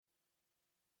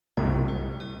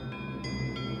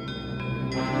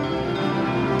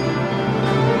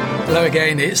Hello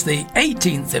again, it's the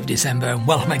 18th of December and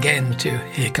welcome again to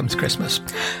Here Comes Christmas.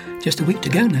 Just a week to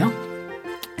go now.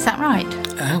 Is that right?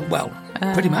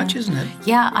 Pretty much, isn't it?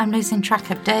 Yeah, I'm losing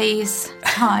track of days,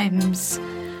 times,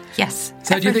 yes,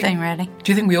 So everything really.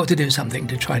 Do you think we ought to do something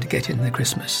to try to get in the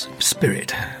Christmas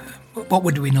spirit? What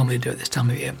would we normally do at this time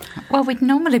of year? Well, we'd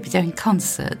normally be doing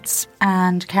concerts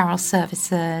and carol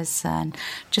services and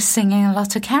just singing a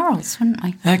lot of carols, wouldn't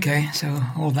we? Okay, so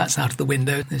all that's out of the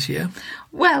window this year.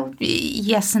 Well,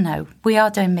 yes and no. We are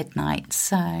doing midnight,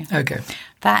 so Okay.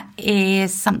 that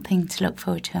is something to look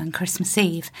forward to on Christmas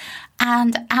Eve,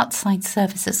 and outside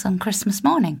services on Christmas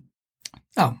morning.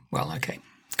 Oh, well, okay,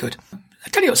 good. I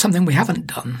tell you what, something we haven't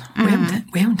done.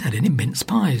 We haven't had any mince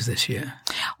pies this year.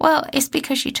 Well, it's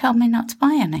because you told me not to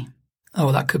buy any. Oh,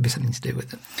 well, that could be something to do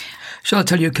with it. Shall I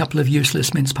tell you a couple of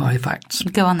useless mince pie facts?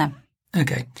 Go on then.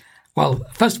 Okay. Well,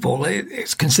 first of all,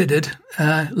 it's considered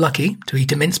lucky to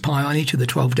eat a mince pie on each of the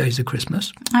 12 days of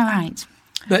Christmas. All right.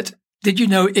 But did you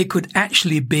know it could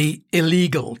actually be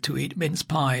illegal to eat mince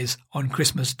pies on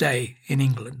Christmas Day in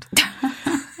England?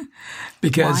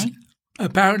 Because Why?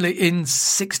 apparently in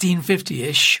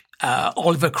 1650-ish,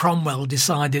 Oliver Cromwell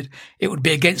decided it would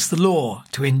be against the law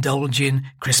to indulge in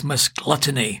Christmas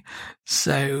gluttony.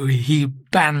 So he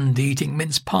banned eating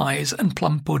mince pies and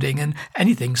plum pudding and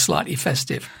anything slightly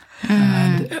festive.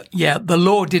 And the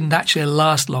law didn't actually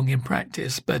last long in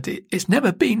practice, but it's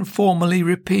never been formally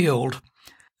repealed.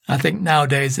 I think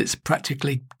nowadays it's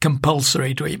practically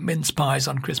compulsory to eat mince pies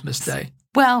on Christmas Day.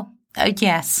 Well,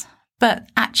 yes, but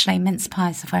actually mince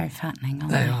pies are very fattening,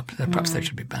 aren't They are. Perhaps they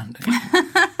should be banned.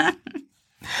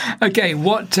 Okay,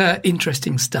 what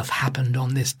interesting stuff happened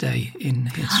on this day in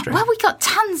history? Well, we got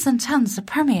tons and tons of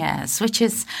premieres, which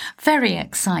is very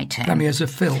exciting. Premieres of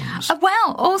films.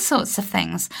 Well, all sorts of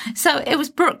things. So it was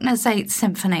Bruckner's Eighth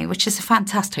Symphony, which is a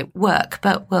fantastic work,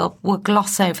 but we'll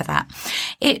gloss over that.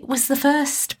 It was the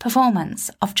first performance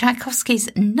of Tchaikovsky's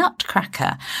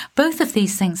Nutcracker. Both of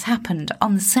these things happened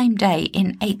on the same day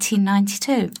in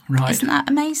 1892. Right. Isn't that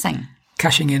amazing?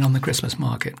 Cashing in on the Christmas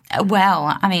market.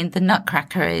 Well, I mean, the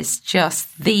Nutcracker is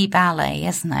just the ballet,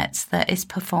 isn't it, that is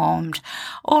performed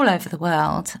all over the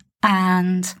world.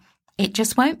 And it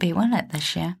just won't be, will it,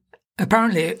 this year?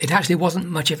 Apparently, it actually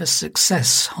wasn't much of a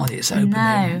success on its opening.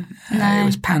 No. It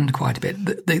was panned quite a bit.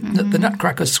 The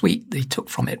Nutcracker suite they took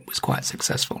from it was quite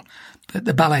successful. But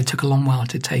the ballet took a long while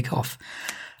to take off.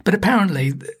 But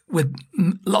apparently, with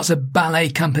lots of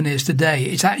ballet companies today,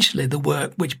 it's actually the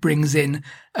work which brings in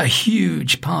a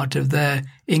huge part of their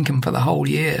income for the whole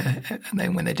year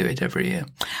when they do it every year.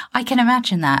 I can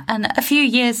imagine that. And a few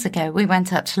years ago, we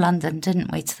went up to London,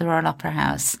 didn't we, to the Royal Opera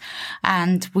House,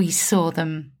 and we saw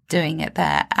them doing it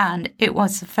there. And it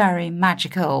was a very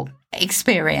magical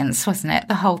experience, wasn't it?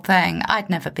 The whole thing. I'd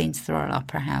never been to the Royal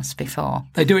Opera House before.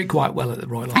 They do it quite well at the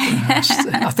Royal Opera House.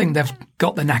 I think they've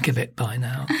got the knack of it by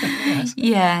now.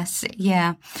 Yes,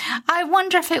 yeah. I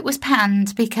wonder if it was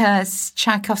panned because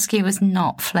Tchaikovsky was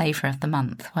not flavour of the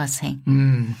month, was he?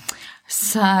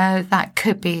 So that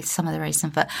could be some of the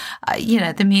reason. But,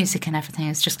 the music and everything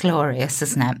is just glorious,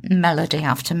 isn't it? Melody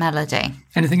after melody.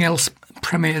 Anything else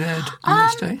premiered on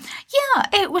this day?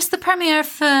 Yeah, it was the premiere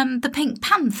of The Pink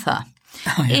Panther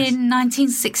in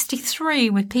 1963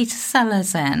 with Peter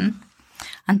Sellers in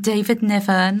and David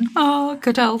Niven. Oh,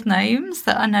 good old names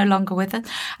that are no longer with us.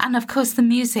 And, of course, the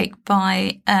music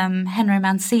by Henry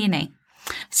Mancini.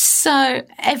 So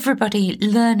everybody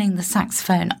learning the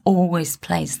saxophone always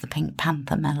plays the Pink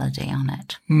Panther melody on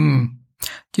it. Do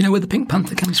you know where the Pink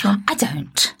Panther comes from? I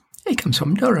don't. It comes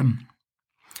from Durham.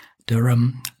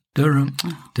 Durham, Durham,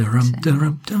 Durham,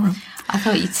 Durham, Durham. I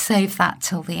thought you'd save that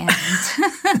till the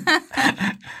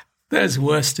end. There's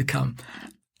worse to come.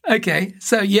 Okay,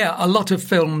 so a lot of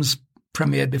films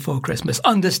premiered before Christmas,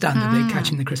 understandably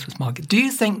catching the Christmas market. Do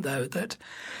you think, though, that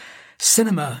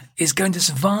cinema is going to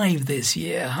survive this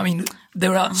year? I mean,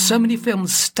 there are so many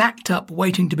films stacked up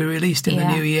waiting to be released in the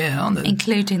new year, aren't there?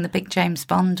 Including the big James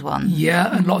Bond one.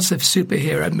 Yeah, and lots of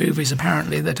superhero movies,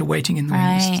 apparently, that are waiting in the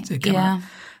wings to come out.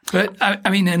 But,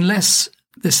 I mean, unless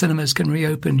the cinemas can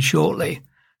reopen shortly,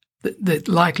 the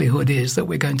likelihood is that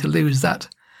we're going to lose that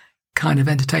kind of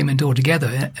entertainment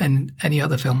altogether, and any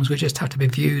other films will just have to be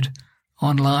viewed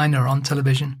online or on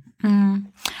television.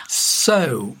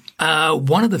 So,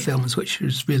 one of the films which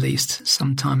was released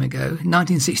some time ago,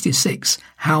 1966,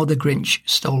 How the Grinch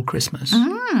Stole Christmas.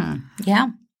 Yeah.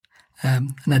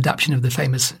 An adaptation of the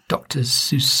famous Dr.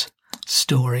 Seuss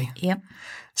story. Yep.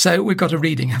 So we've got a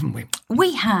reading, haven't we?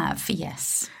 We have,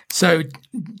 yes. So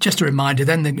just a reminder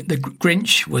then, the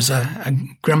Grinch was a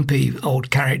grumpy old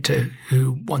character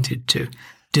who wanted to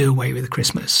do away with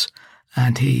Christmas.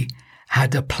 And he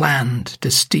had planned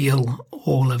to steal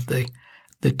all of the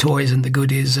toys and the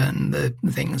goodies and the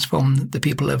things from the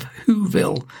people of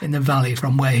Whoville in the valley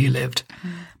from where he lived.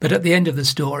 But at the end of the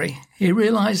story, he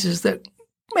realizes that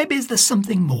maybe there's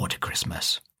something more to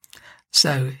Christmas.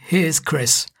 So here's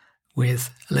Chris with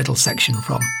a little section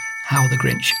from How the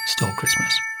Grinch Stole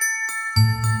Christmas.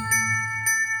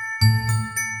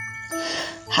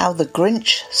 How the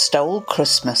Grinch Stole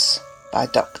Christmas by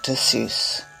Dr.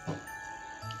 Seuss.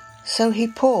 So he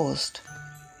paused,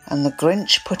 and the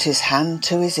Grinch put his hand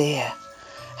to his ear,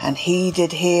 and he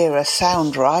did hear a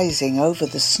sound rising over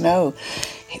the snow.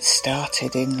 It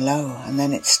started in low, and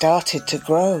then it started to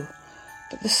grow.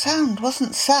 But the sound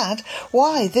wasn't sad.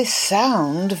 Why, this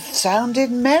sound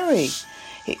sounded merry.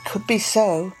 It could be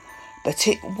so, but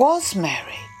it was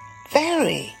merry,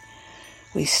 very.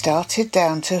 We started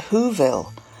down to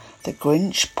Whoville. The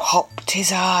Grinch popped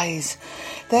his eyes.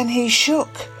 Then he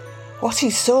shook. What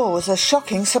he saw was a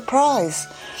shocking surprise.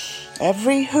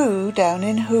 Every Who down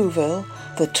in Whoville,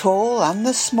 the tall and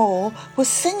the small, was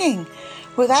singing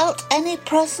without any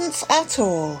presents at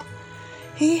all.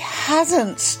 He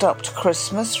hadn't stopped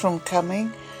Christmas from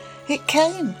coming. It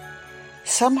came.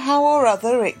 Somehow or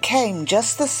other it came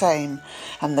just the same,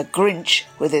 and the Grinch,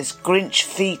 with his Grinch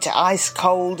feet ice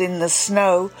cold in the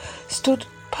snow, stood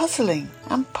puzzling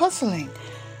and puzzling.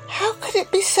 How could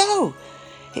it be so?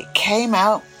 It came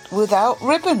out without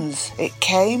ribbons. It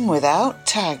came without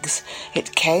tags.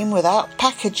 It came without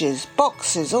packages,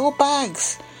 boxes or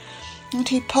bags. And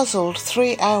he puzzled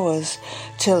 3 hours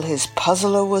till his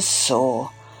puzzler was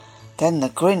sore. Then the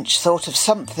Grinch thought of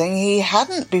something he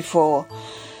hadn't before.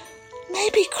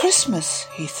 Maybe Christmas,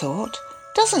 he thought,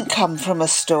 doesn't come from a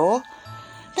store.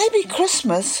 Maybe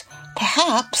Christmas,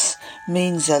 perhaps,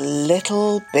 means a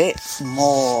little bit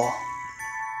more.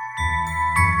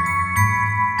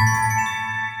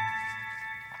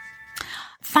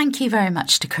 Thank you very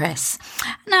much to Chris.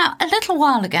 Now, a little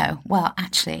while ago, well,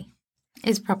 actually,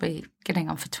 it's probably getting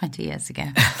on for 20 years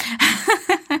ago,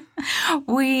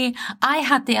 I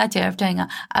had the idea of doing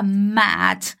a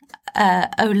mad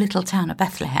O Little Town of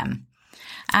Bethlehem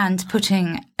and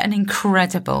putting an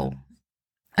incredible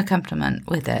accompaniment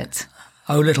with it.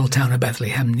 O Little Town of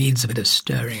Bethlehem needs a bit of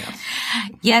stirring up.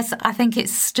 Yes, I think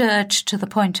it's stirred to the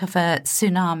point of a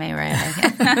tsunami,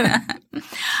 really.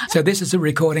 So this is a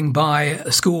recording by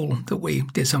a school that we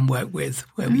did some work with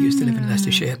where we used to live in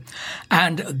Leicestershire.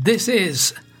 And this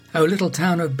is O Little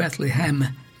Town of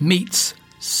Bethlehem meets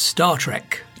Star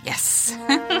Trek. Yes.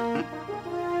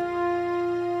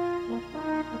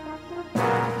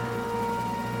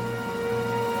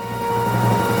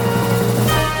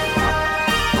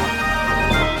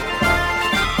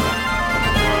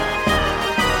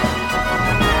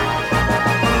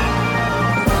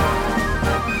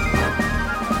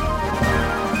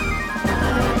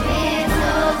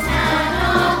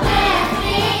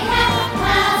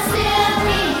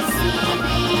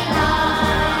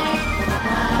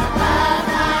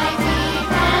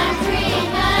 Dream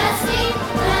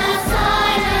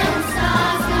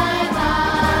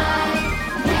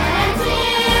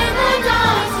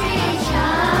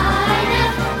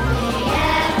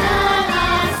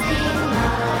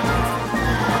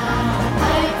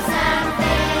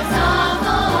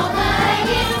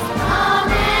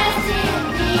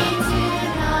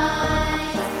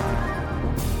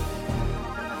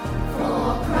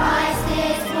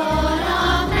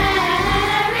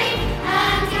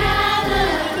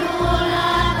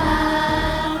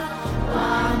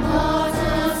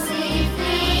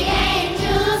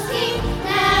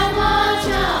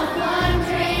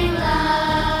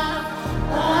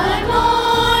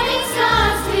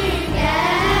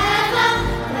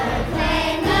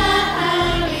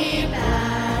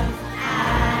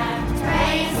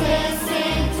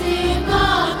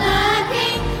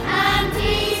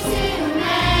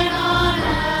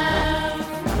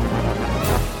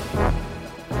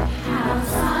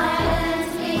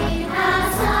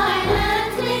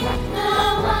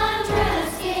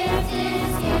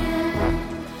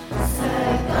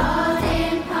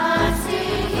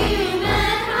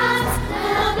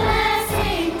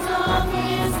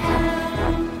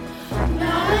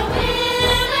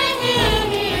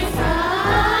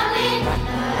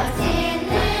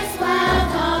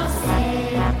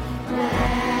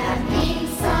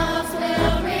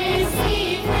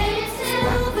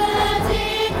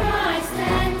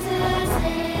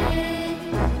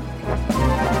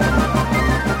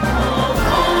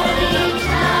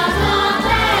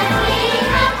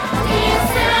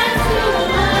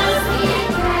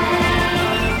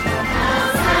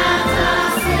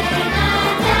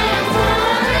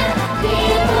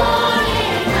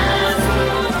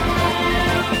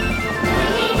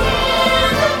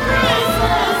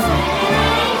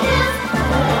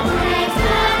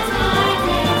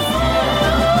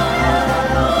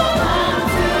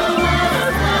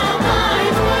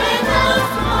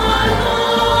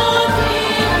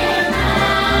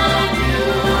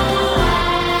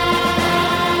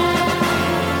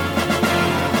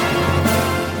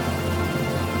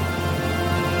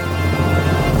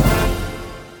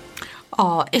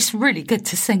Oh, it's really good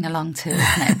to sing along to,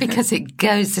 isn't it? Because it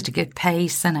goes at a good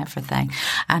pace and everything,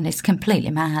 and it's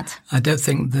completely mad. I don't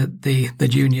think that the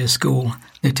junior school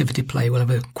nativity play will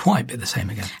ever quite be the same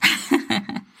again.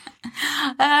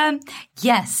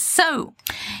 Yes, so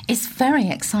it's very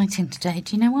exciting today.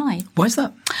 Do you know why? Why is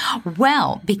that?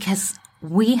 Well, because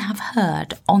we have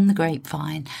heard on the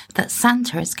grapevine that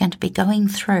Santa is going to be going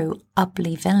through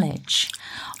Ubley Village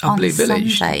on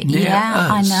Sunday.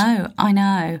 Yeah, I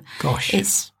know. Gosh.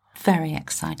 It's very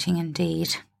exciting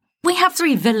indeed. We have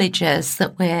 3 villages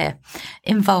that we're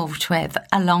involved with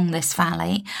along this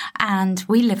valley, and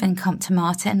we live in Compton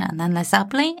Martin, and then there's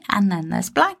Ubley, and then there's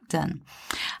Blagdon.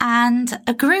 And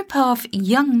a group of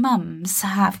young mums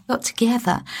have got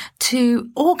together to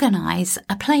organise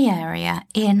a play area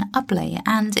in Ubley,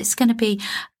 and it's going to be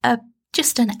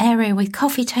just an area with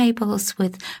coffee tables,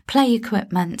 with play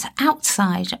equipment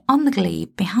outside on the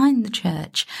glebe behind the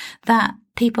church that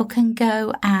people can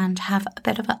go and have a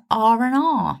bit of an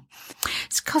R&R.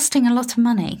 It's costing a lot of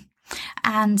money.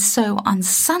 And so on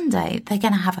Sunday, they're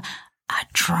going to have a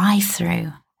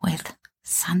drive-through with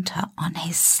Santa on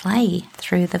his sleigh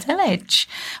through the village,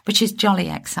 which is jolly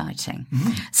exciting.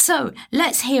 Mm-hmm. So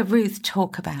let's hear Ruth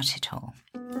talk about it all.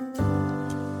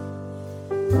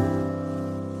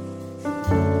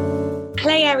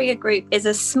 Play Area Group is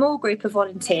a small group of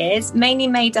volunteers, mainly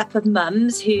made up of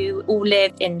mums who all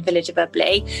live in the village of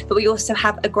Ubley, but we also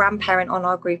have a grandparent on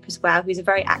our group as well, who's a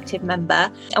very active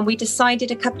member. And we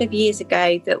decided a couple of years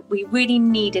ago that we really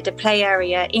needed a play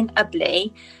area in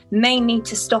Ubley, mainly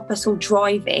to stop us all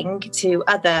driving to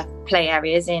other play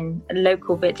areas in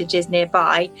local villages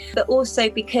nearby, but also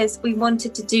because we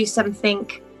wanted to do something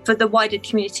for the wider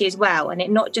community as well, and it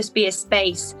not just be a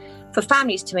space for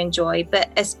families to enjoy, but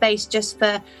a space just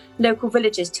for local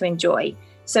villagers to enjoy.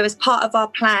 So as part of our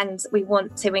plans, we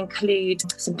want to include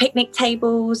some picnic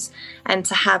tables and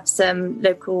to have some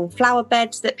local flower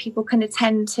beds that people can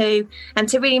attend to, and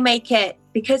to really make it,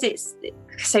 because it's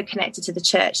so connected to the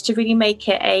church, to really make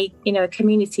it a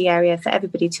community area for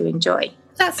everybody to enjoy.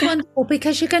 That's wonderful,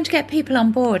 because you're going to get people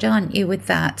on board, aren't you, with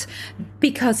that?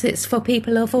 Because it's for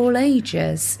people of all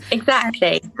ages.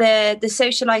 Exactly. The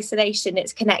social isolation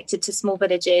that's connected to small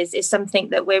villages is something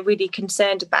that we're really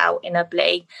concerned about in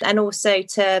Ubley, and also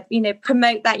to,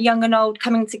 promote that young and old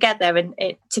coming together, and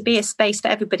it to be a space for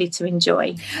everybody to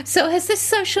enjoy. So has this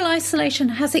social isolation,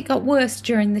 has it got worse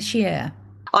during this year?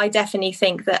 I definitely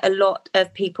think that a lot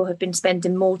of people have been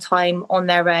spending more time on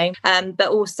their own, but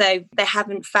also they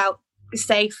haven't felt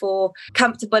safe or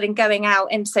comfortable in going out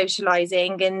and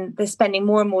socialising, and they're spending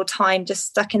more and more time just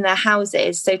stuck in their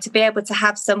houses. So to be able to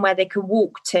have somewhere they can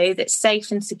walk to that's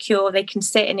safe and secure, they can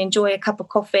sit and enjoy a cup of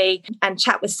coffee and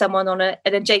chat with someone on an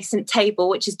adjacent table,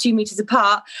 which is 2 meters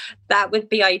apart, that would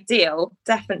be ideal,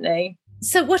 definitely.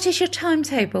 So what is your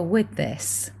timetable with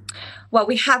this? Well,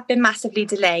 we have been massively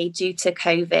delayed due to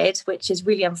COVID, which is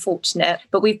really unfortunate.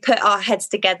 But we've put our heads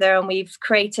together and we've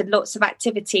created lots of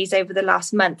activities over the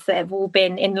last month that have all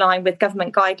been in line with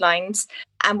government guidelines.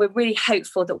 And we're really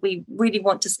hopeful that we really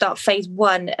want to start phase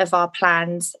 1 of our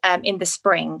plans in the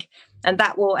spring. And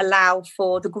that will allow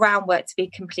for the groundwork to be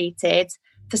completed,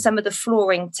 for some of the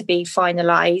flooring to be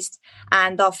finalised,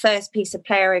 and our first piece of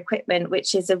player equipment,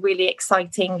 which is a really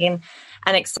exciting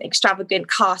and extravagant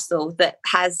castle that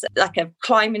has like a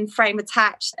climbing frame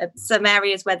attached, some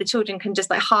areas where the children can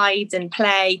just hide and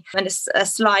play, and a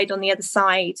slide on the other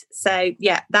side. So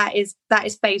yeah, that is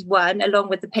phase 1, along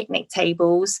with the picnic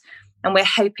tables, and we're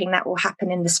hoping that will happen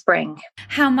in the spring.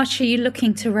 How much are you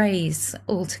looking to raise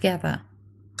altogether?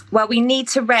 Well, we need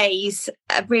to raise,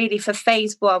 really for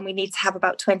phase 1, we need to have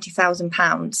about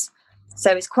 £20,000.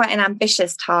 So it's quite an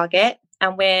ambitious target,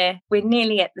 and we're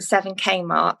nearly at the 7K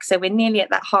mark. So we're nearly at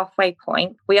that halfway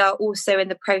point. We are also in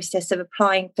the process of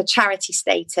applying for charity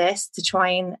status to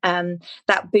try and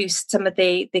that boost some of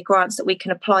the grants that we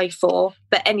can apply for.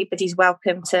 But anybody's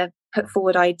welcome to put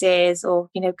forward ideas or,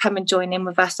 come and join in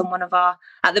with us on one of our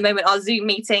Zoom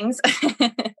meetings.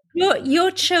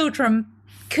 Your children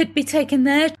could be taking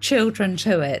their children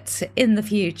to it in the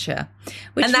future.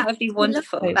 And that would be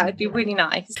wonderful. Lovely. That would be really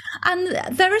nice. And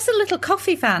there is a little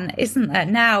coffee van, isn't there,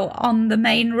 now on the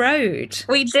main road?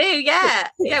 We do, yeah.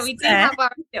 Yeah, we do have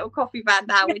our little coffee van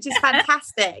now, which is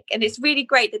fantastic. And it's really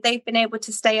great that they've been able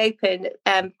to stay open,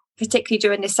 particularly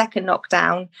during the second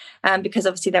lockdown, because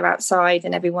obviously they're outside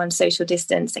and everyone's social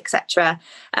distance, etc.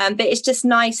 But it's just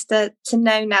nice to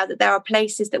know now that there are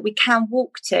places that we can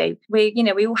walk to.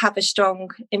 We all have a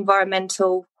strong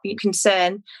environmental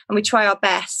concern, and we try our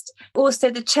best. Also,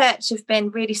 the church have been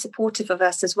really supportive of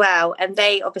us as well, and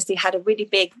they obviously had a really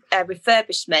big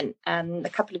refurbishment a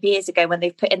couple of years ago when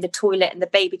they put in the toilet and the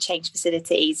baby change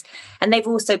facilities, and they've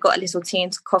also got a little tea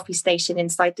and coffee station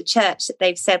inside the church that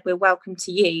they've said we're welcome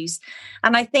to use.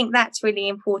 And I think that's really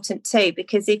important too,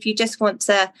 because if you just want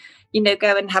to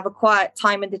go and have a quiet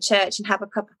time in the church and have a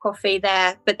cup of coffee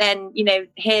there, but then,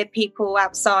 hear people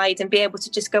outside and be able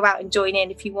to just go out and join in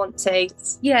if you want to.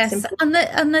 Yes, and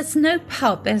there's no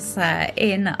pub, is there,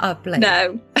 in Ubley?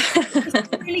 No.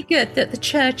 It's really good that the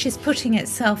church is putting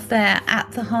itself there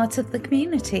at the heart of the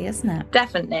community, isn't it?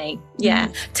 Definitely,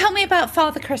 yeah. Tell me about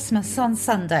Father Christmas on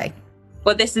Sunday.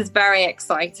 Well, this is very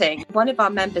exciting. One of our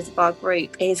members of our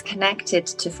group is connected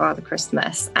to Father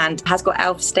Christmas and has got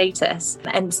elf status.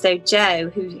 And so Jo,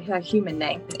 her human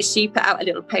name, she put out a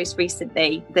little post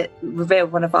recently that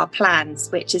revealed one of our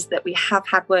plans, which is that we have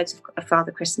had words of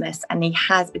Father Christmas, and he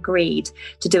has agreed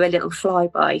to do a little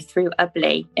flyby through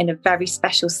Ubley in a very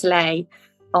special sleigh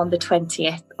on the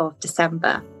 20th of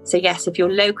December. So yes, if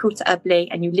you're local to Ubley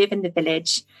and you live in the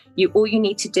village, all you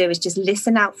need to do is just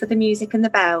listen out for the music and the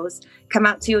bells, come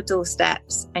out to your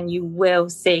doorsteps, and you will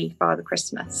see Father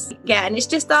Christmas. Yeah, and it's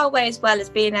just our way as well as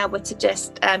being able to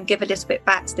just give a little bit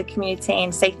back to the community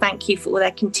and say thank you for all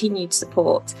their continued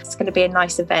support. It's going to be a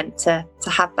nice event to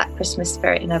have that Christmas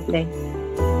spirit in Ubley.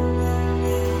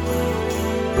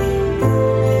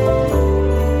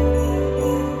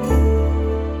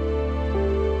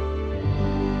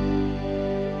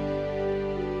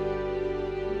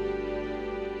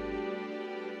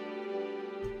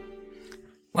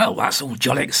 Well, that's all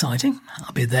jolly exciting.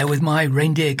 I'll be there with my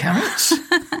reindeer carrots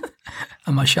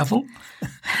and my shovel.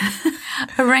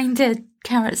 Are reindeer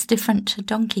carrots different to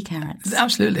donkey carrots?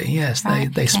 Absolutely, yes.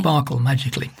 Right, they sparkle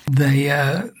magically. They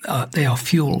are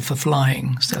fuel for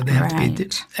flying, so they have to be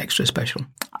extra special.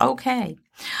 Okay,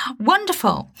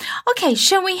 wonderful. Okay,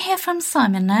 shall we hear from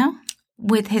Simon now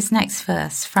with his next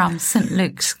verse from St.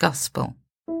 Luke's Gospel?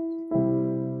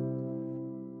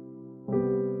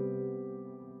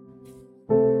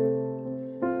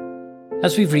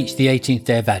 As we've reached the 18th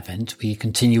day of Advent, we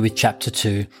continue with chapter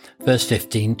 2, verse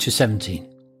 15 to 17.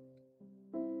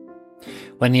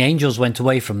 When the angels went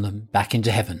away from them back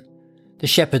into heaven, the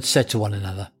shepherds said to one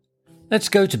another, "Let's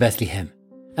go to Bethlehem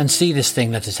and see this thing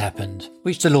that has happened,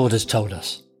 which the Lord has told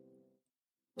us."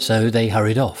 So they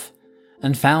hurried off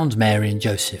and found Mary and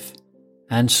Joseph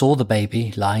and saw the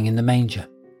baby lying in the manger.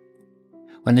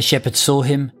 When the shepherds saw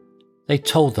him, they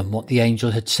told them what the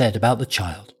angel had said about the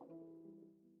child.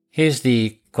 Here's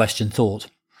the question thought.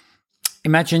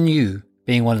 Imagine you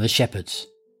being one of the shepherds.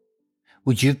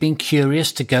 Would you have been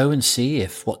curious to go and see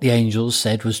if what the angels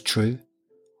said was true?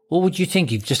 Or would you think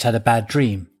you've just had a bad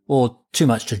dream or too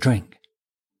much to drink?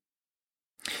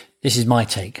 This is my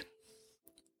take.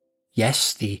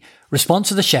 Yes, the response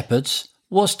of the shepherds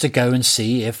was to go and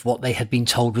see if what they had been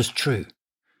told was true.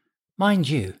 Mind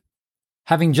you,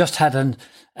 having just had an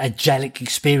angelic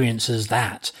experience as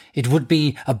that, it would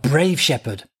be a brave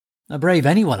shepherd, a brave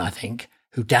anyone, I think,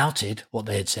 who doubted what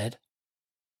they had said.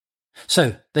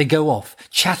 So they go off,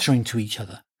 chattering to each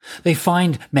other. They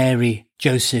find Mary,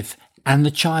 Joseph, and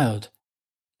the child,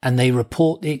 and they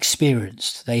report the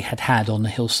experience they had had on the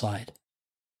hillside.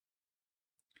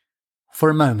 For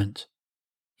a moment,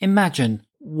 imagine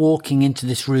walking into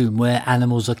this room where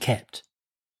animals are kept,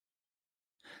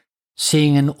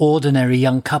 seeing an ordinary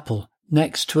young couple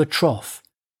next to a trough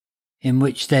in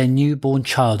which their newborn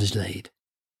child is laid.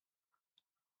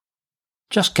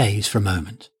 Just gaze for a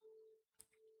moment.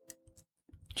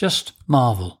 Just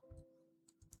marvel.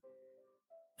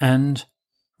 And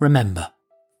remember.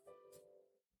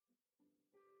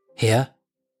 Here,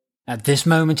 at this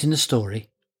moment in the story,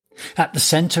 at the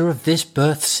centre of this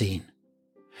birth scene,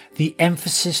 the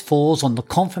emphasis falls on the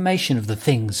confirmation of the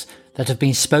things that have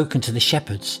been spoken to the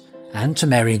shepherds and to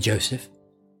Mary and Joseph.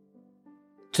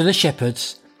 To the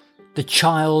shepherds, the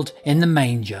child in the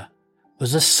manger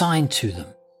was a sign to them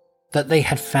that they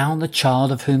had found the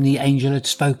child of whom the angel had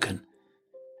spoken,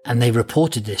 and they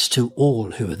reported this to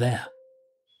all who were there.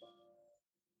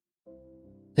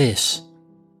 This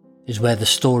is where the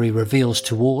story reveals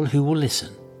to all who will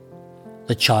listen,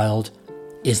 the child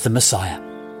is the Messiah.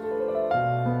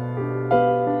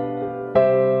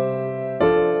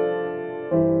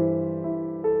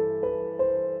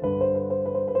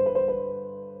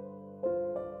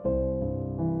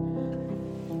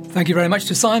 Thank you very much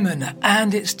to Simon,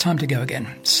 and it's time to go again.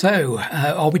 So,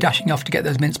 are we dashing off to get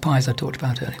those mince pies I talked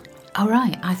about earlier? All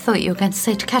right, I thought you were going to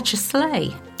say to catch a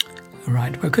sleigh.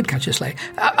 Right, well, we could catch a sleigh.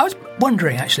 I was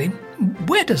wondering, actually,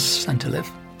 where does Santa live?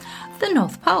 The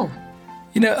North Pole.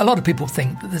 You know, a lot of people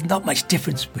think that there's not much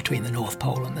difference between the North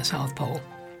Pole and the South Pole.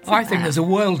 I think there's a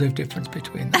world of difference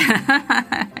between them.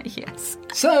 Yes.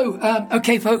 So,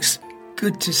 okay, folks,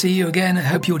 good to see you again. I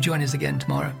hope you'll join us again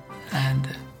tomorrow. And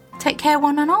take care,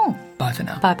 one and all. Bye for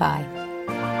now. Bye-bye.